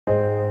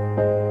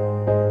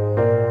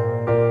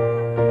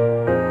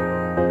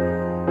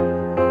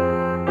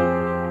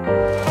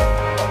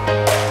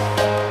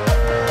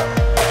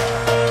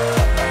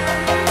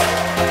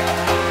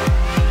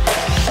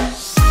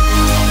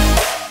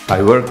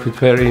work with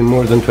PERI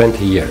more than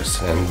 20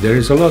 years, and there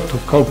is a lot of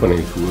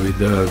companies with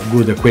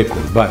good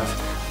equipment, but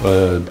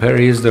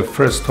PERI is the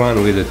first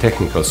one with the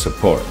technical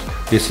support.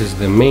 This is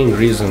the main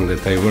reason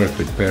that I work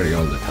with PERI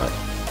all the time.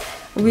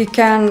 We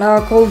can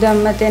call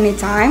them at any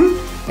time,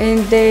 and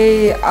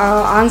they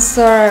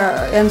answer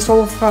and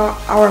solve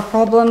our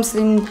problems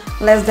in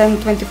less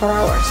than 24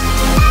 hours.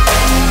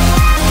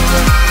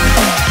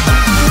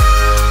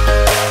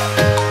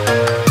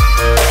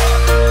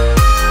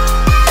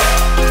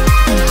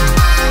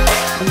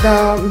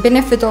 The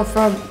benefit of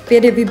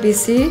PERI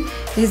VBC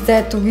is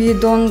that we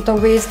don't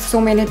waste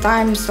so many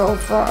times of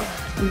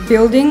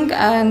building,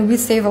 and we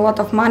save a lot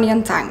of money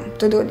and time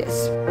to do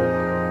this.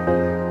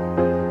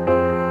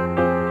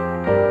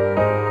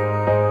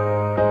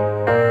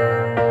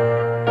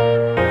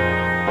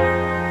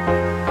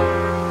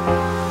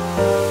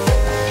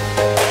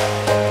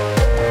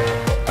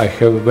 I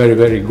have a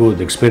very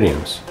good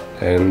experience,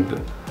 and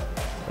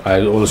I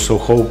also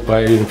hope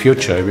in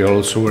future I will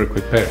also work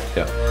with PERI.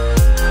 Yeah.